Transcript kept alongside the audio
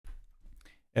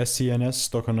SENS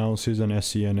stock analysis and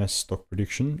SENS stock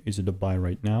prediction. Is it a buy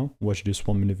right now? Watch this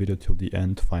 1-minute video till the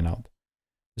end to find out.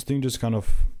 This thing just kind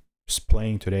of is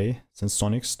playing today.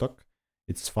 Senseonics stock.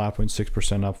 It's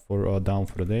 5.6% up for down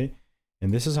for the day.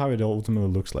 And this is how it ultimately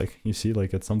looks like. You see,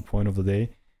 like at some point of the day,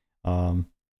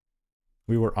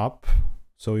 we were up.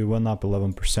 So we went up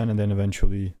 11%, and then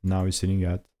eventually now it's sitting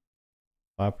at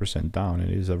 5% down. It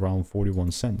is around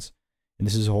 41 cents. And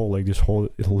this is this whole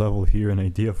level here, an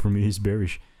idea for me is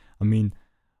bearish. I mean,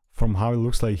 from how it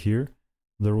looks like here,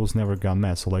 the rules never got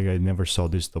met. So like I never saw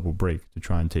this double break to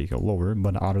try and take it lower.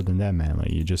 But other than that, man,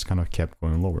 like you just kind of kept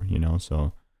going lower, you know.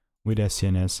 So with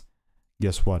SENS,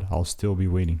 guess what? I'll still be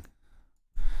waiting.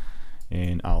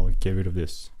 And I'll get rid of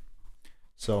this.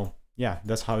 So yeah,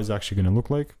 that's how it's actually going to look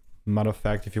like. Matter of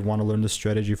fact, if you want to learn the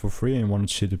strategy for free and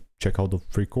want you to check out the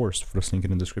free course, first link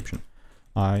in the description.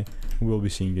 I will be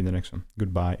seeing you in the next one.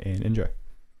 Goodbye and enjoy.